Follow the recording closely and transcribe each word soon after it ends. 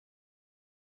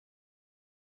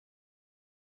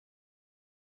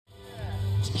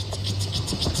津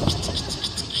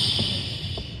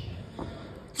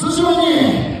島に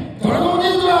ドラゴンゲ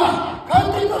ートが帰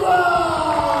ってきたぞー。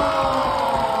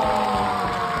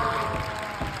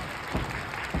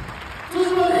津島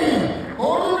にゴ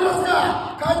ールドグラスが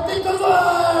帰ってきたぞー。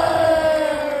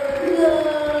イエー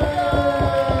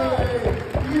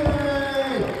イイエ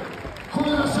ーイ。これ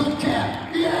がショッケー。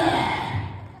イエーイ。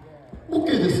オッ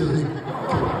ケーですよね。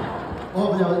こ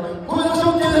れがショ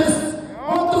ッケーです。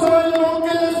もっと騒いでもオッケ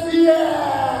ーです。イエーイ。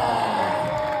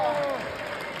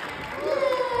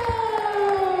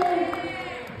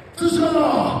津島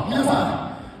の皆さん、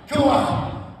今日は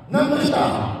何の日か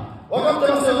分かっ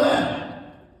てますよね。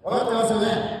分かってますよね。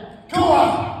今日は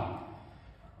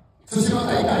津島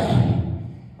大会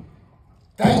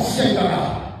第1試合から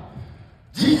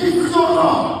事実上の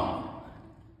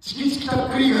チキチキタッ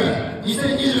クリーグ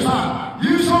2023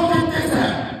優勝決定戦、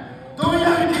土井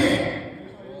成樹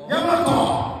YAMATO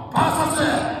VS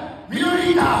ミノリ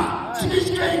ータチキ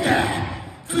チキレイク。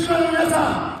津島の皆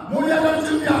さん、盛り上がる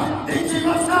準備はできてい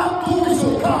ますか？どうでしょ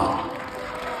うか？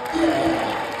イエーイ。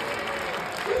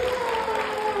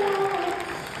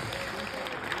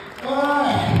お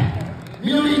い、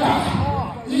ミノリータ、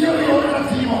いよいよ俺た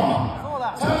ちにも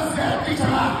チャンスがやってきた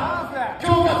な。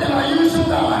今日勝てば優勝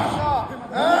だわ。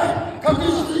確実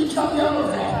に来たんでやろ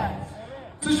うぜ。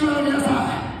津島の皆さ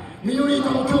ん、ミノリー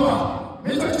タも今日は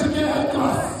めちゃくちゃ気合入って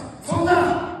ます。そんな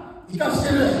生かし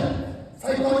てる、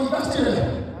最高に生かしてる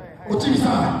おちびさ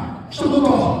ん、一言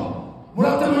も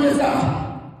らってもいいですか？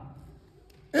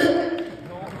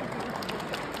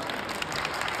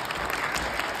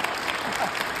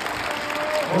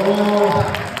おお、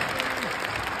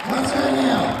間違いねえ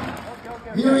よ。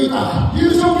ミノリータ、優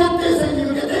勝決定戦に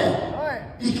向けて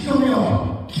意気込みを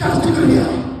聞かせてくれよ。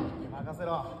任せろ。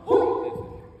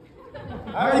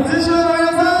はい、津島の皆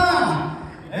さ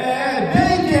ん、レ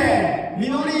イでミ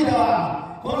ノリータは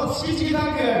このチキチキタ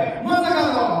ンク、まさか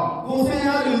の5000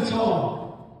あるうちの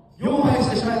4敗し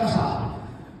てしまいました。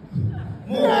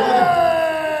もう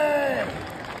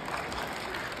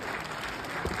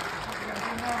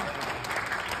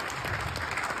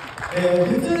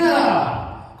普通な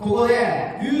らここ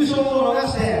で優勝を逃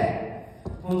して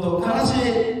本当悲し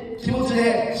い気持ち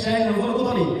で試合に臨むこ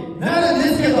とになるんで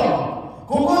すけど、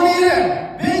ここにいる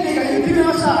ベイケが言ってくれ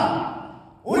ました。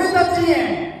俺たちに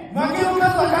負けの数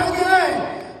は関係ない、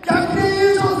逆転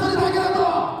優勝するだけだと。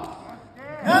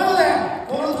なので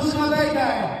この津島大会、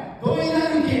土井成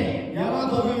樹大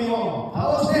和組を倒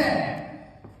して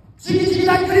チキチキ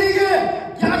タックリーグ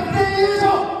逆転優勝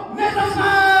目指しま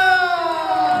す。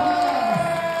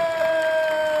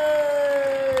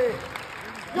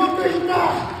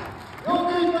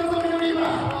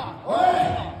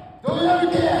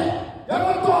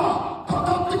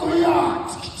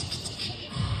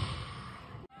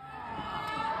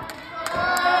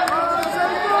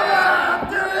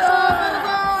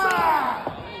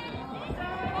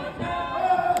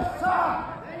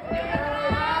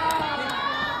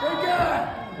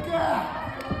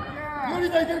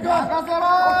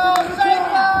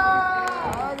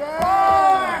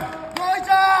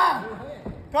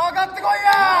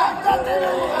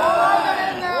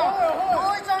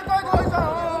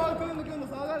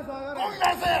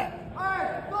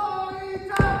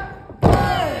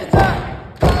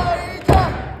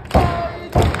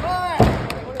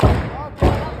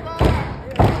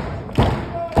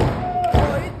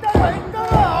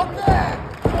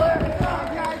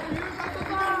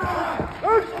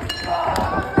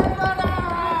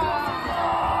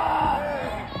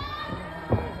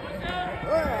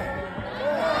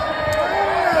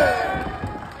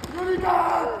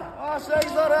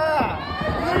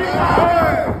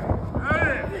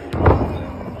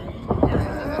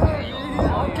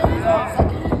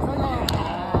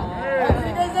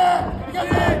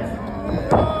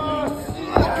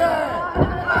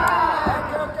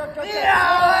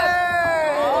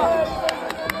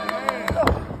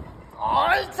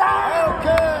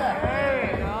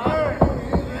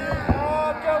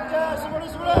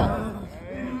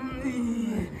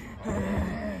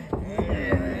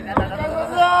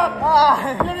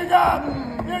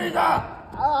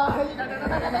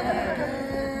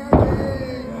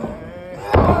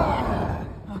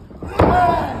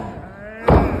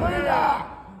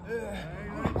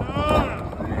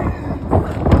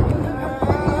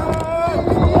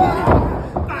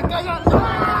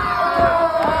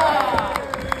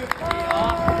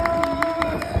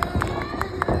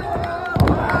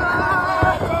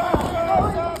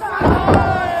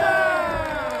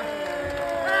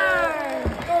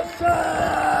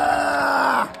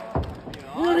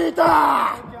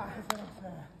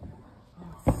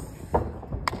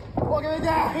お決めて。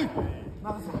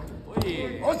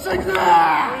おっしゃいくぜ。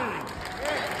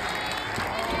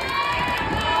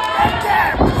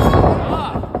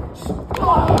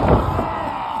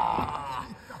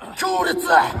強烈。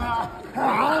あ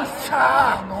っし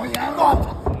ゃーのやろ。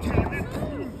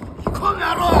この野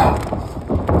郎。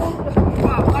バ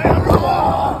カ野郎。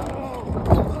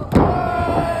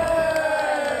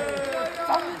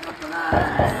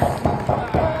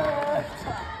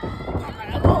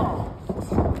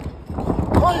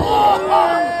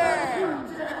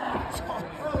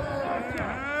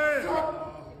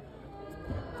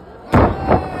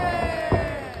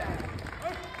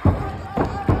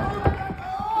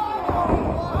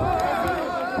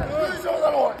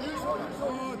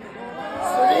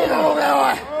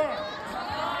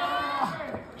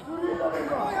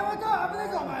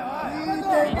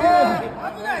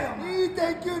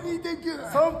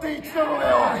3.1 だろうが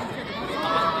よ。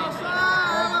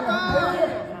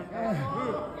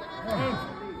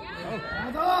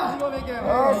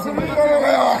スリーだろうが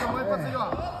よ。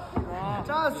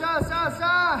チャンスチャンスチャンスチャ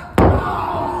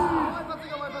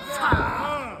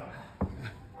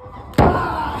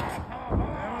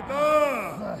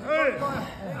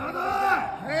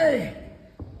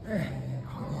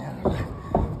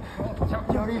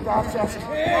ンス。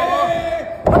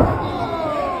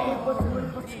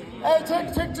Hey,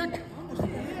 check.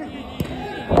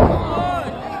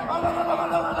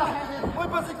 Muy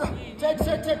pasito. Check.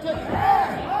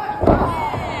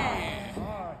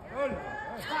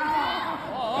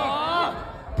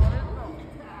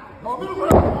 No, mira por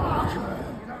ahí.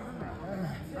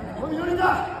 Muy bonita.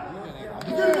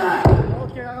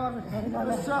 Okay,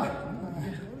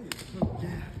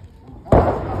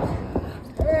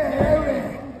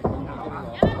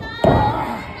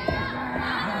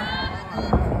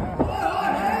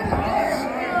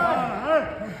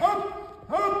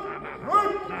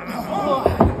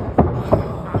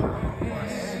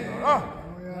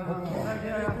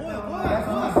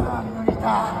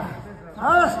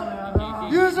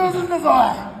優勝するんだぞ。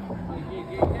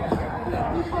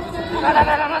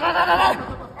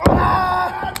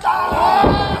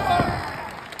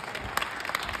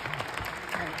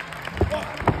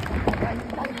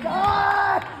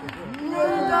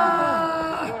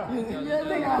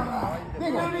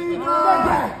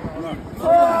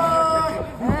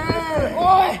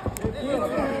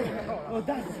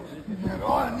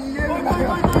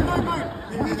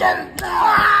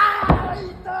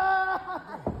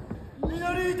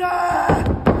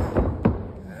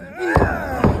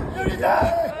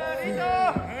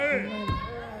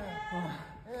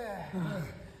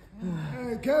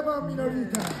Come on,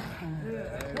 Minorita.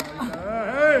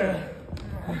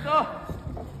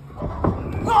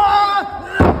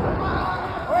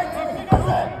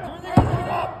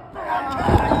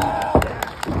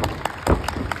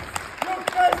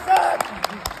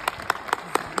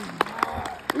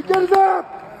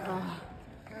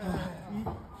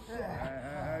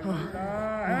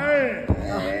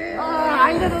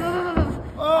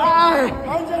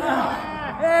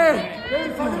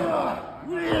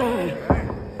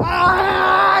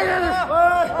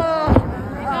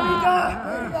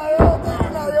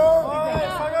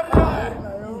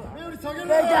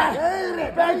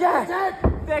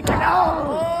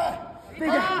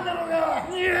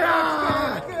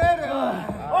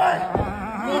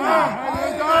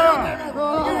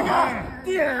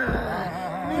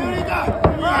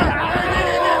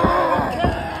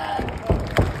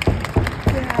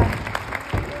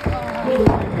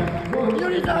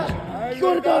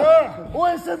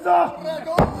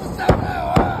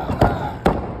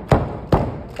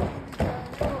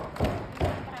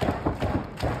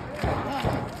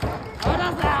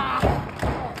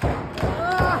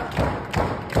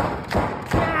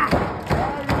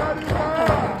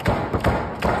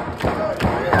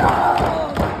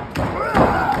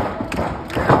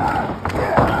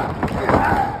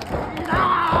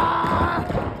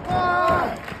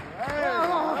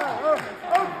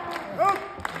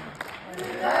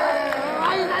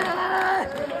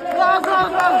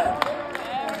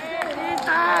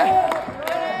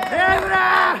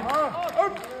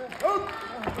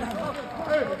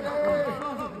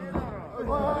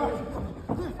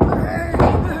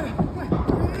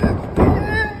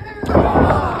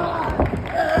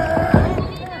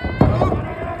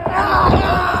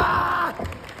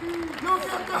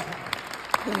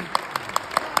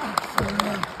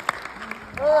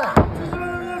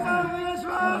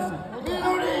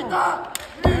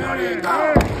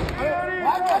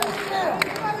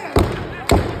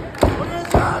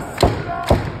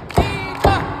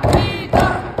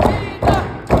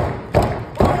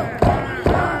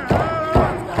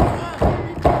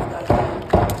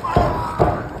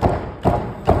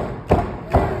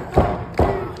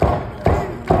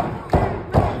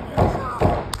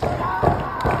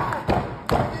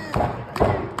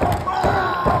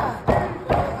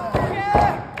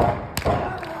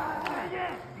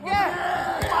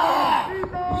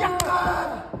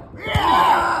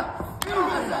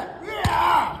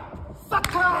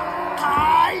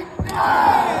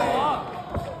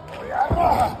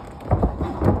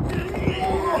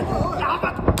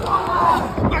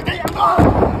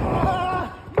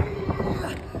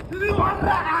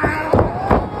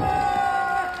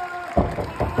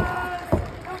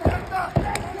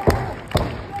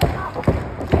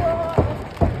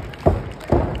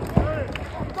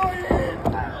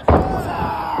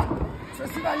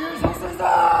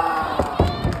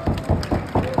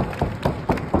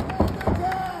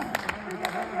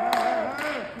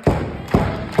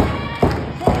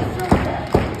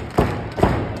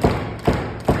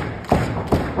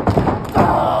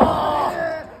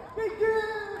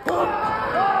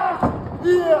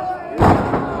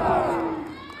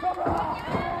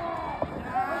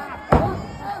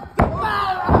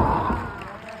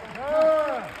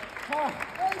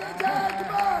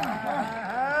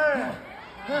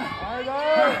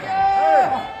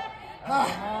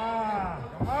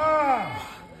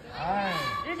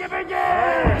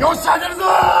 よっしゃ、上げるぞ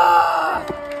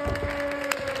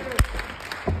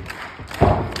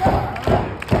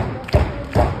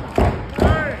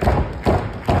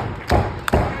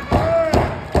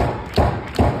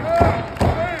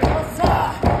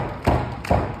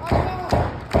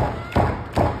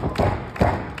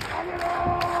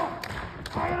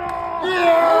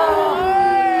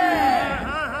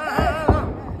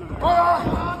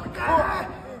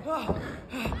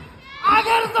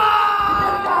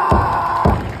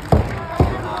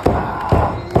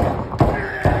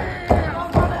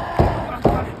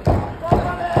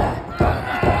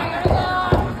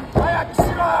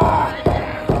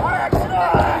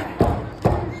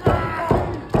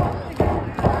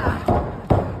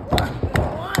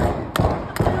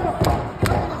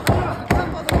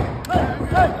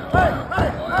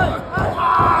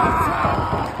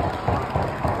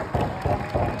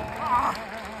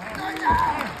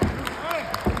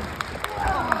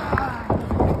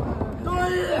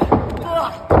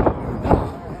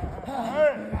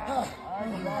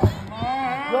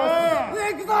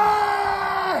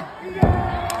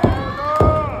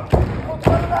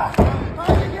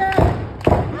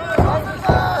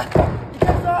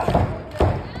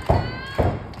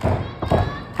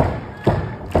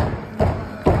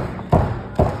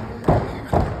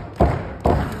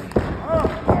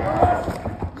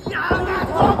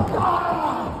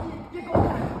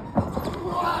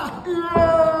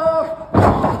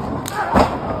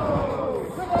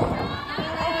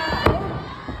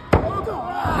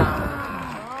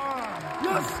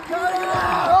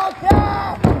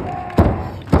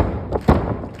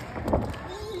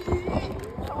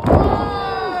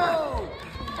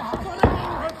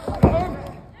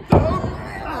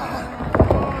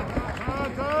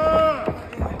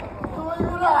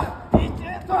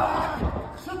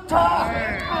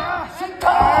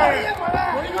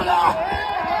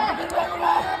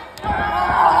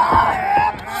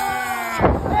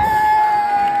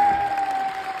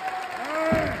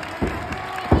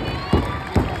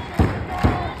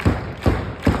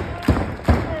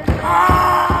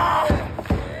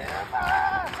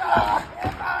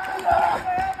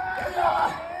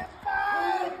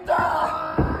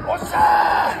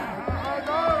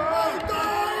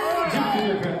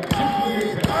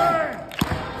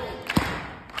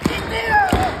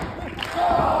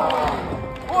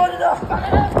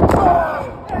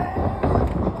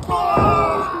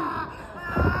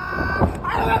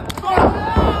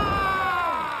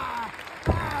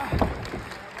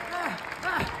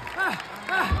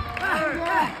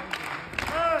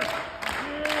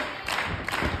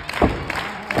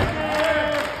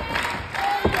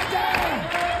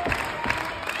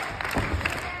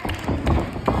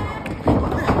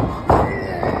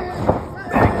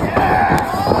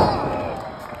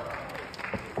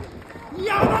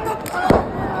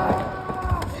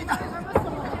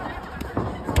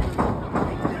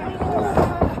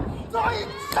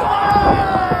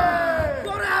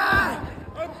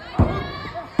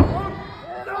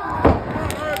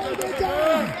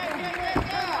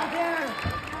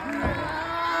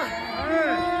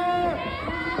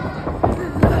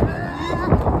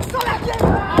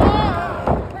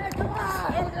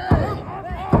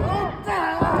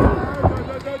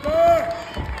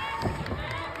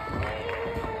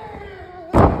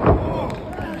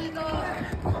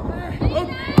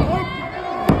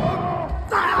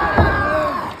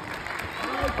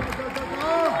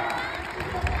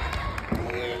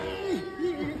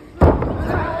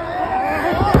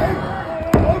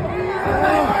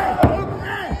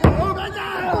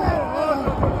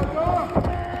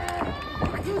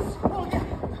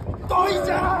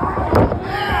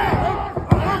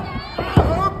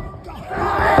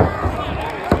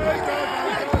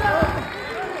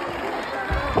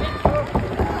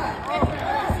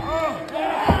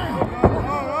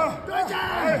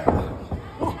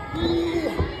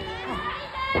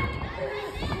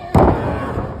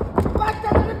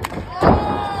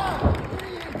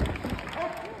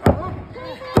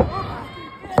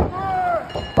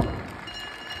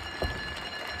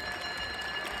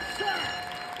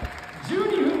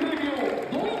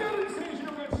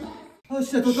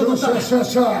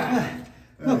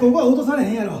まあここは落とされへ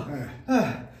んやろ。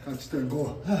勝ち点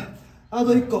5。あ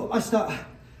と1個明日。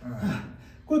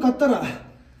これ勝ったら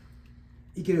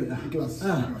いけるよな。いけま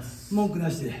す。文句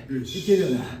なしでいけ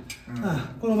るよな。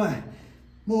この前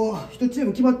もう1チー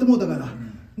ム決まってもうたから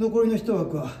残りの1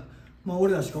枠はまあ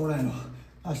俺らしかおらんやろ。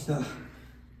明日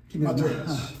決めるな。オ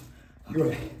ッケ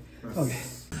ー。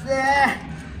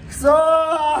くそー。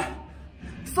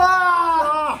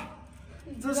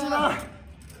津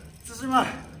島。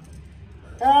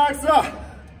あーくそ。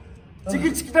チ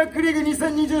キチキタックリーグ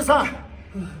2023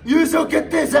優勝決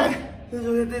定戦。優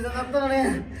勝決定戦だったの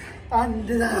ね。なん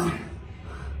でだよ。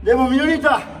でもミノリー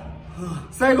タ、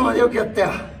最後までよくやった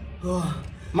よ。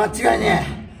間違い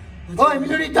ねえ。おいミ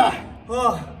ノリータ、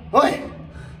おい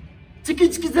チキ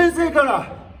チキ先生から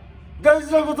大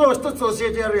事なことを一つ教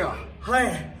えてやるよ。は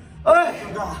い。おい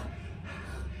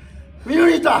ミノ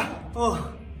リータ、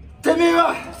てめえ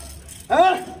は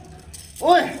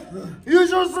おい、優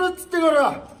勝するっつってか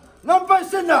ら何敗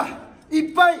してんだ。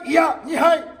1敗いや2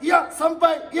敗いや3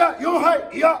敗いや4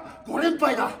敗いや5連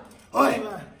敗だ。おい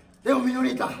でもミノ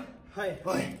リータ、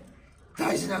おい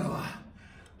大事なのは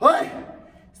おい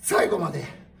最後まで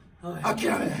諦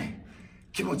めない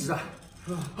気持ちだ。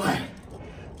おい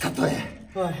たとえ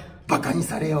バカに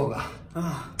されようが、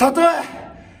たとえ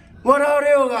笑わ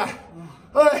れようが、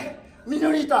おいミ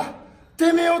ノリータ、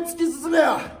てめえを突き進め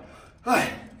よ。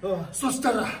そし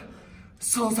たら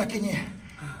その先に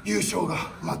優勝が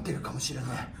待ってるかもしれない。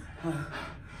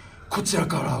こちら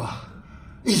からは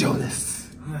以上で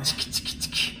す。チキチキチ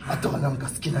キ、あとはなんか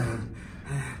好きなように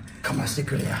かまして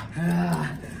くれや。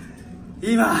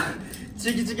今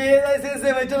チキチキ英大先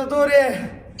生が言ってた通り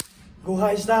誤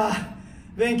敗した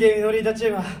弁慶ミノリータチ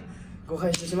ームは誤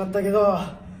敗してしまったけど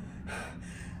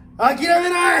諦め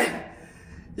ない。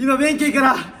今弁慶か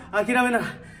ら諦め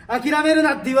る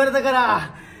なって言われたか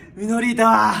らミノリータ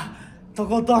はと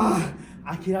ことん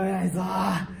諦めないぞ。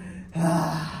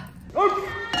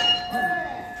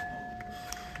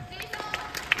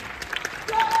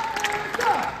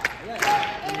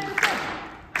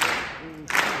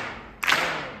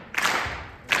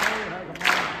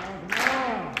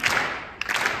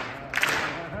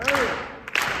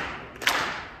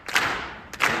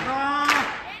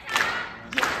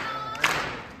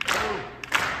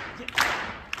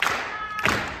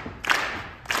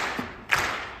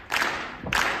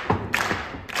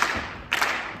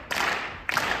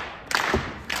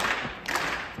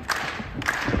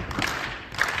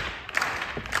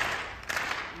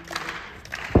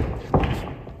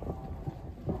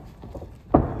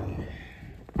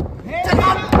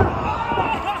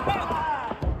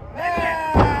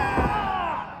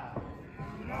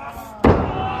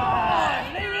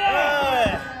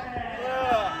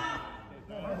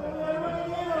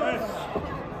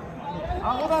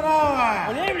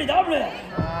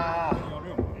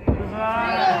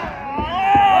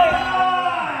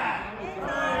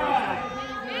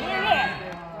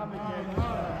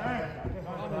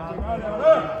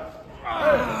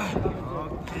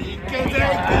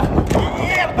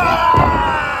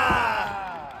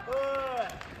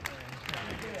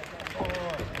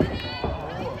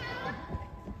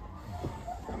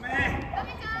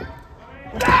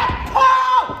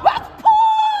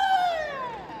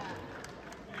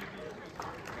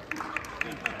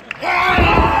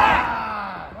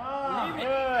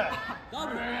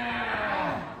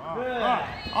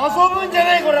遊ぶんじゃ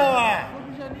ないこれは。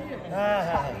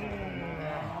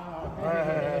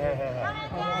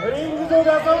リング上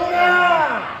で遊ぶな。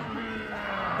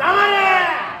黙れ。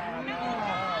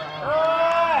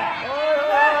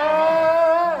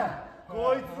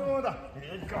こいつもだ。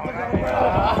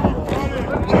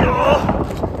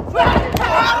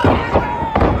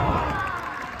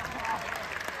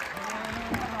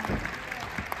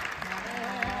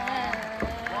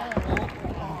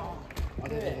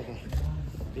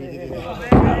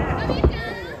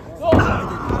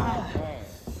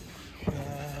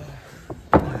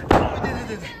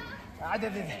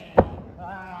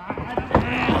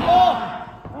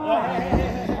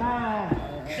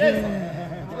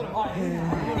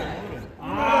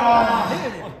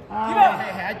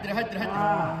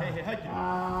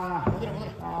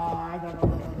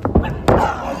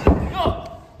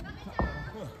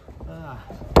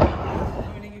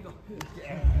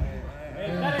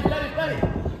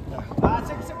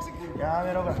や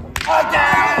めろこれ。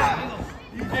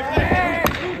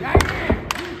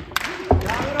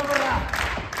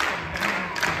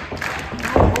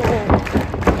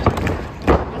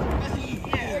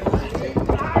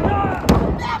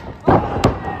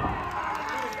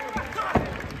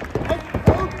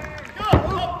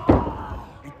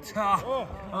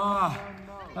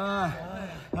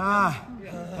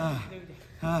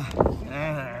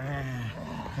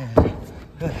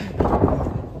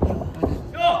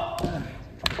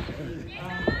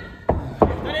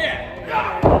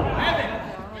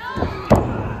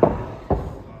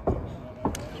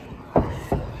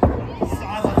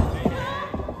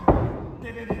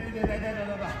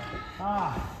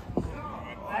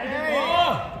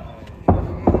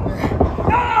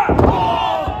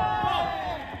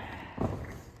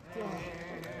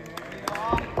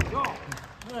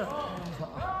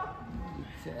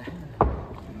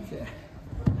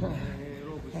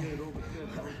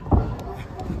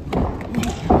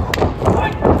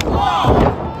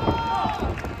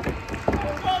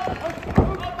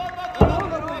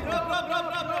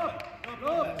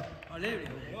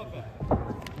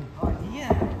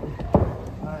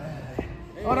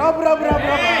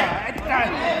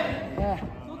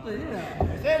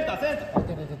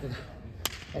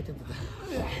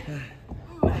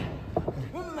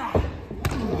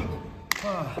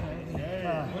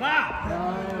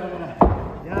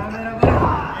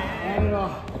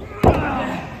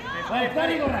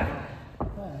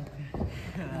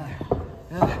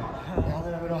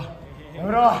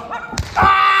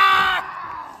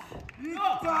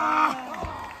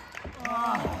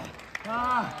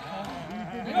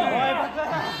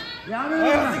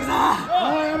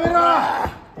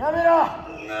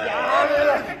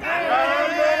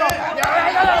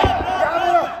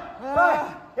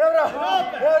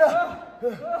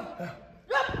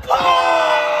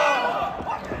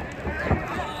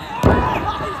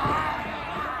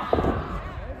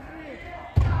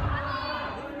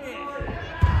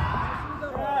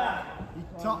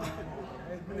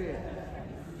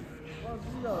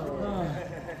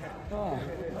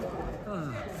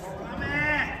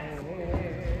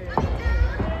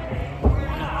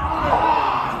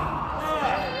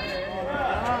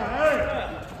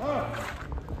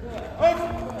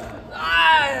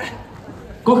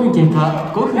5分経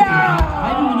過、5分経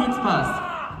過、5 minutes pass。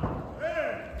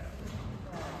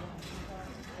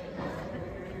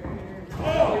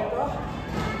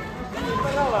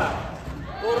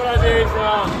ほらジェイソン、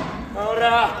ほら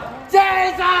ジェイ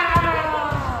ソン。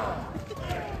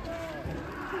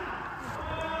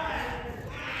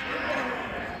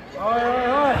おいおいおい、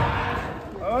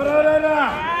ほらら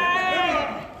ら。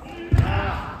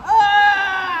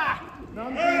何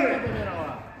点だてめえら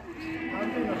は。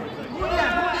何点だ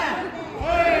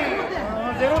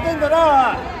0点だ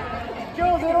な。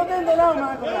今日0点だなお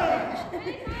前これ。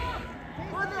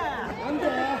なんで？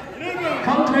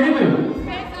カウント11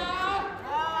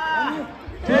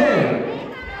 10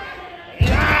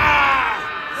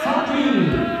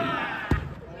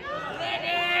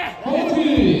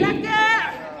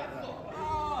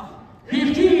 13 14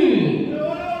 15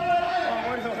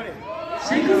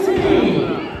 16 17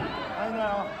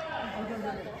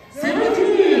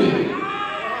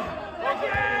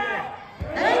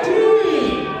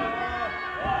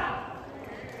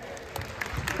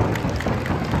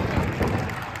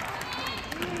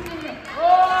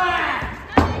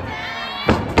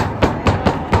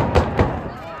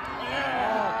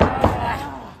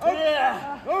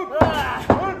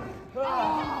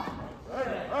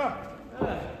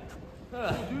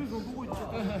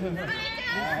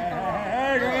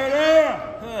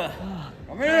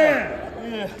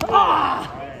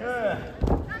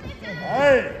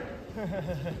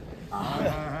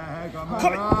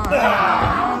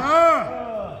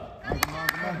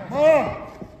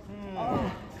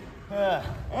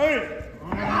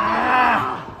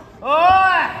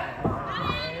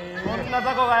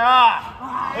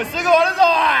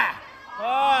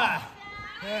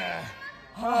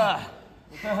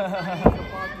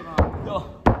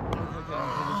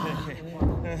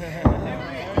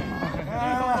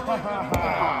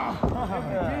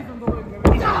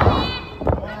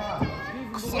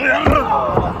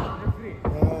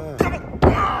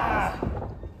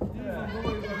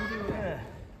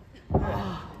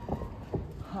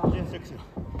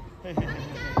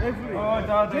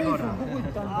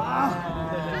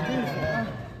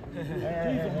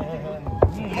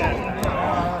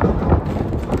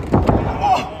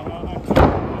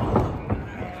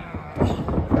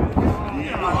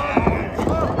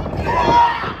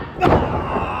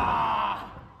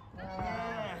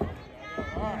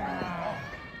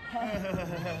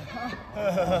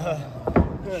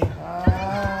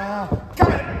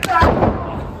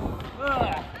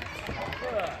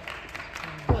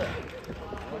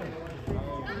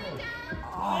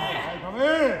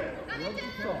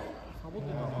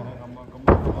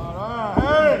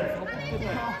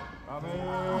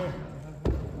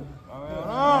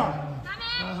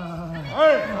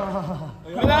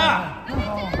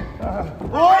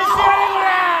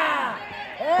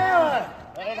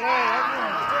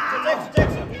 18 チェッ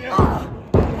ク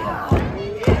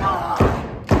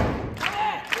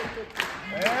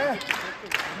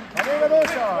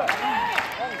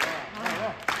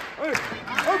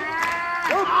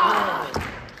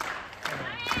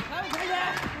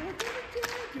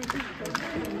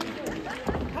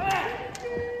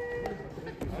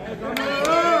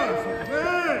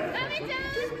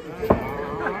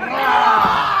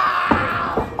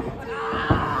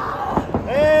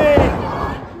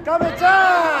カメちゃん。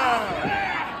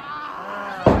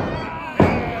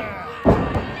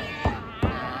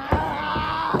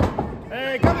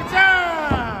カメちゃ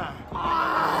ん。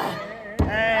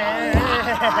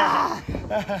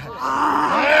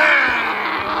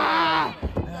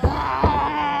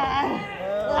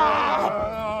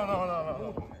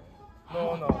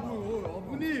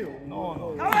危ねえよ。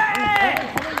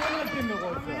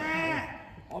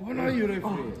危ないよレフ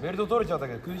ェリー。ベルト取れちゃった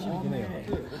けど苦しんでねえよ。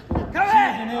苦しんで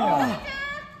ねえよ。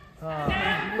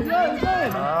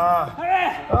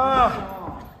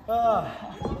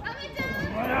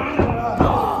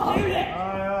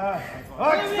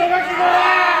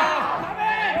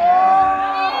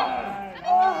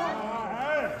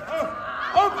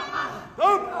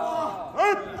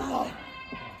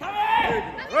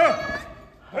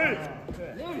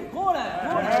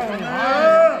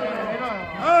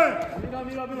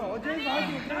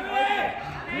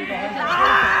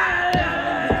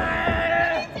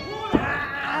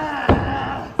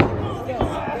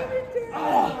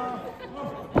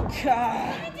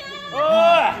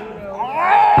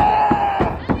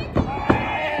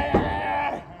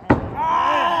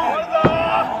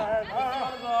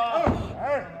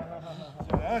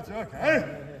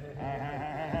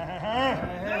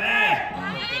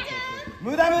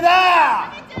無駄無駄。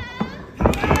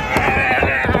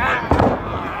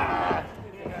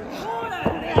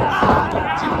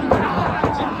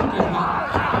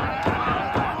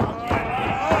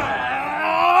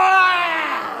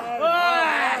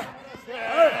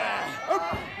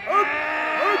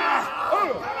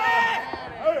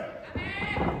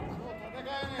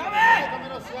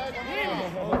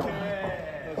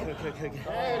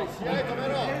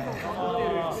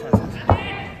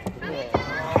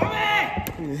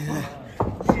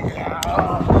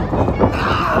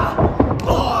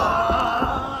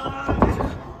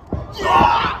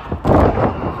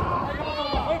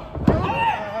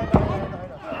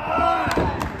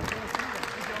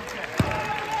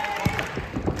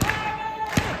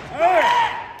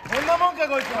こんなもんか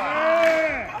こいつは。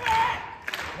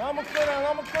何も聞こえない、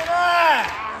何も聞こえな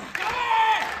い。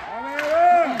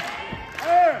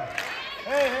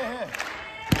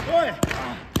おい、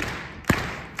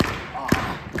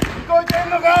聞こえてん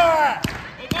のか。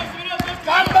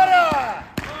頑張れ。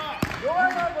弱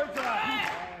いなこいつは。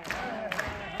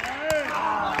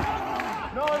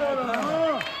ノーノーノーノ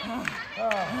ー。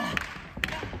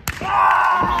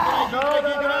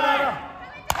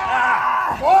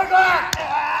おいこい。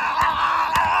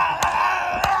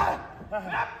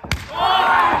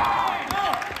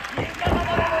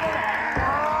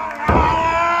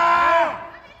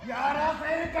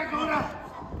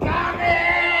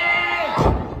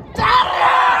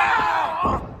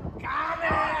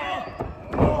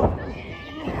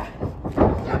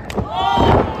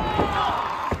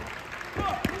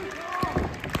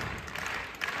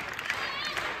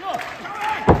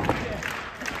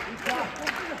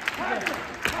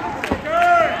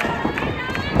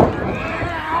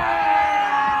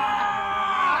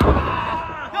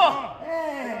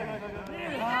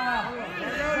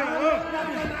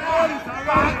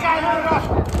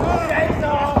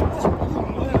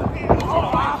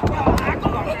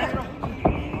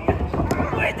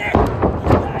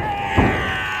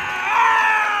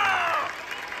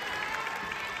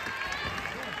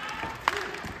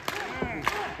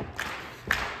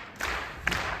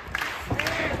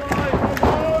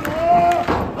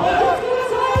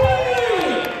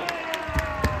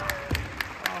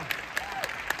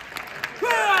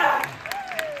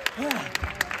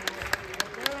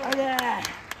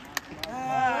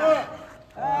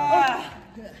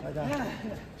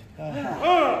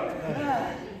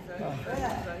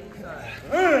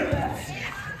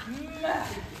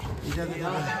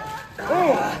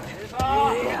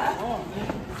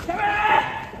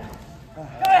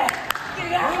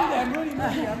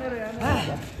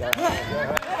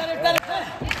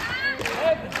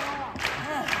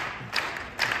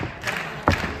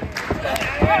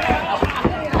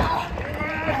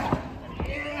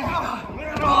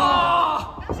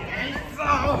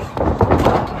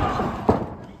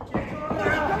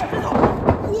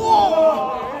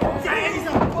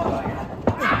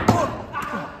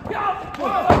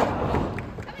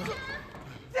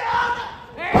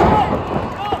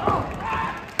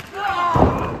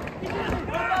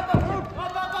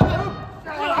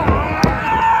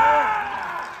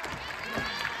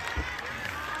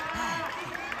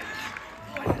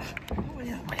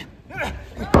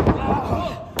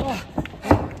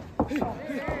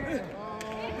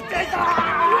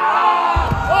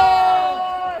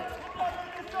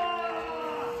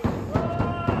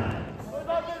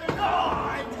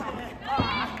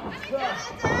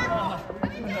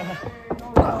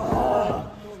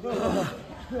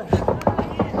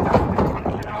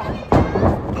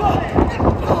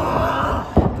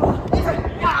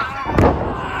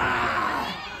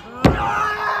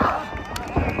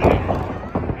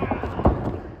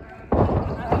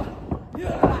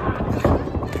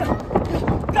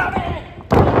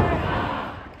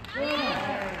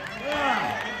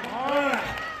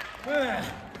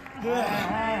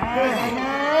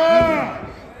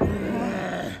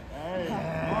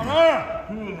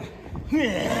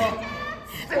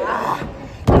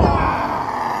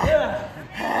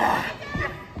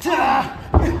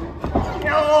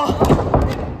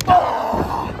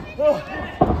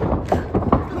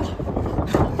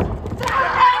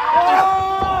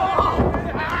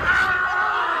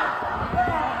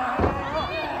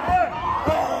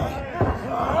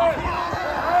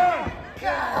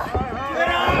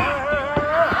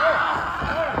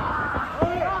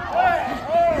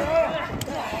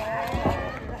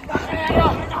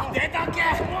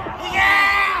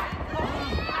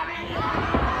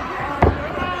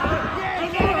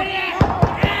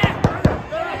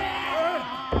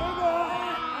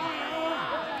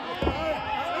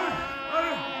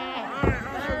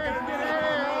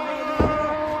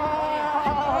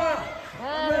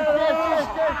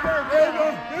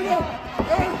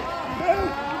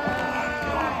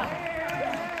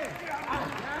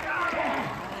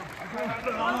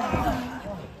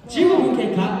15分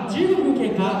経過、15分経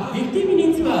過、15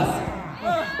 minutes pass。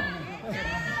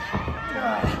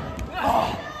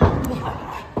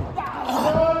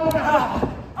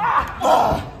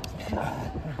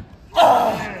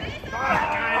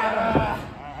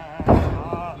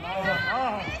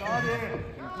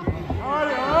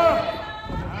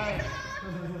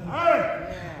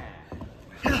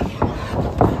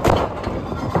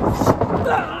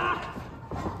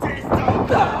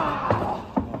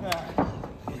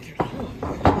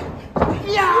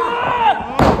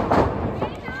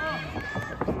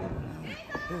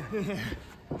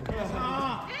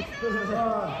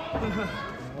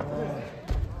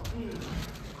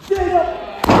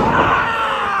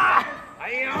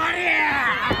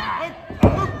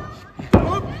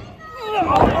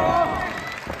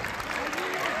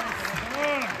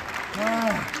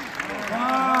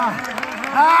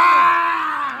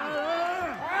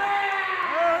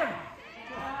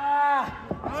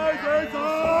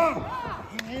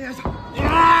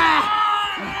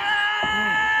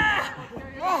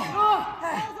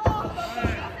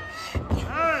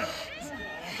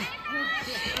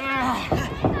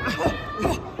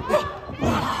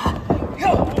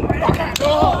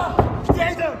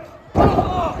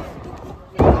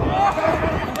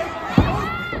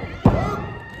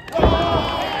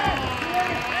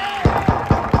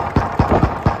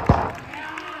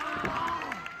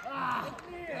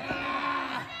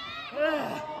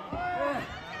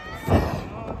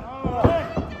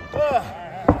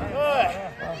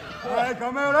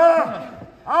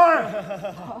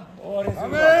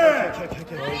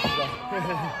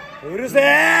うるせ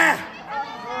え。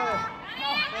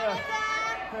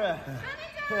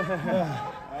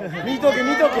見とけ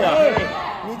見とけや。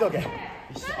見とけ。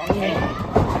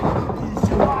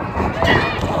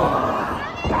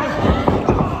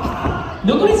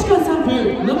残り時間3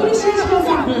分、残り時間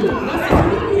3分、ラスト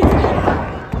3分です。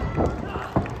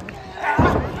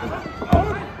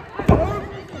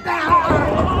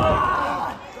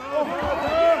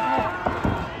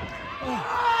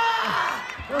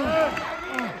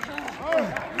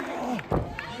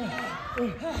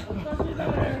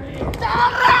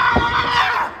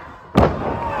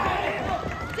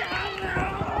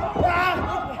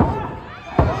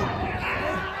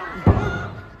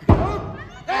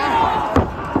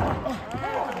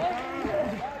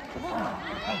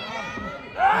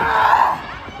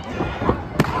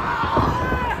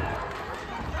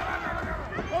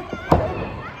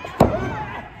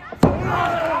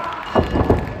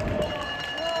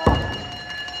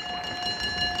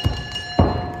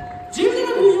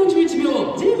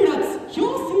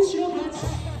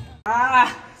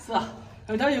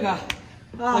大丈夫か。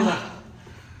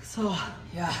そう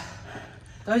いや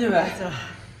大丈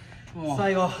夫。もう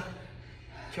最後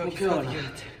今日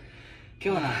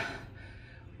はな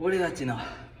俺たちの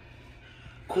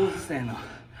高卒生の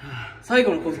最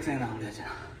後の高卒生な俺たちの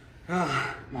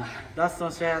まあラスト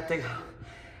の試合やって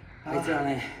あいつら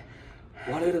ね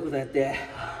悪いことやって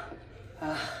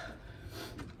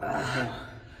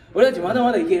俺たちまだ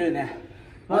まだいけるね。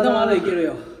まだまだいける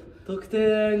よ。得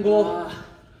点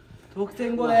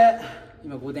5で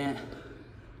今5点。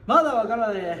まだわか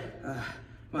らないね。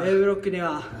A ブロックに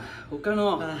は他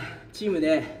のチーム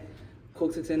で高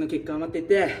卒戦の結果が待って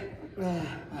て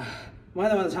ま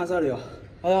だまだチャンスあるよ。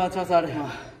まだまだチャンスある。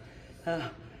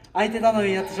相手頼み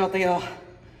になってしまったけど、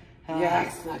いや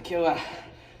今日は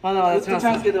まだまだチ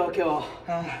ャンスけど今日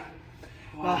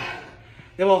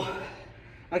でも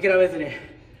諦めずに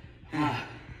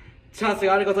チャンス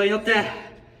があることを祈って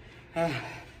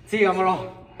次頑張ろ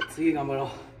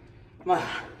う。まあ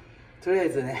とりあえ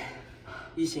ずね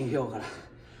ISHIN今日から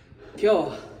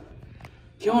今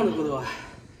日今日のことは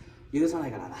許さな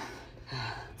いからな。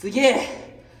次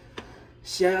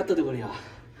試合あったところには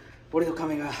俺と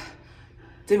亀が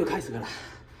全部返すから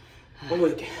覚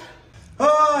えとけ。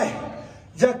はーい、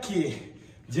ジャッキー、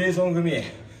ジェイソン組。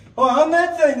おい、あんな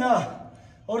やつらにな、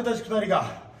俺たち2人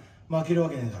が負けるわ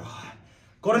けねえだろ。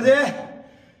これで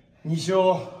2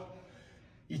勝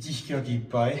1引き分け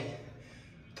1敗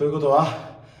ということ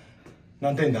は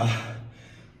何点だ。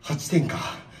8点か。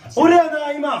俺は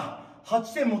な今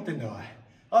8点持ってんだよ。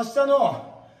おい、明日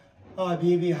の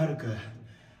BB ハルク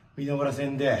見野村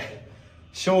戦で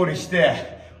勝利し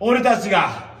て俺たち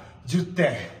が10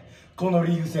点、この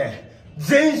リーグ戦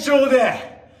全勝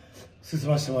で進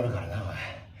ましてもらうからな。お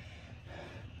い。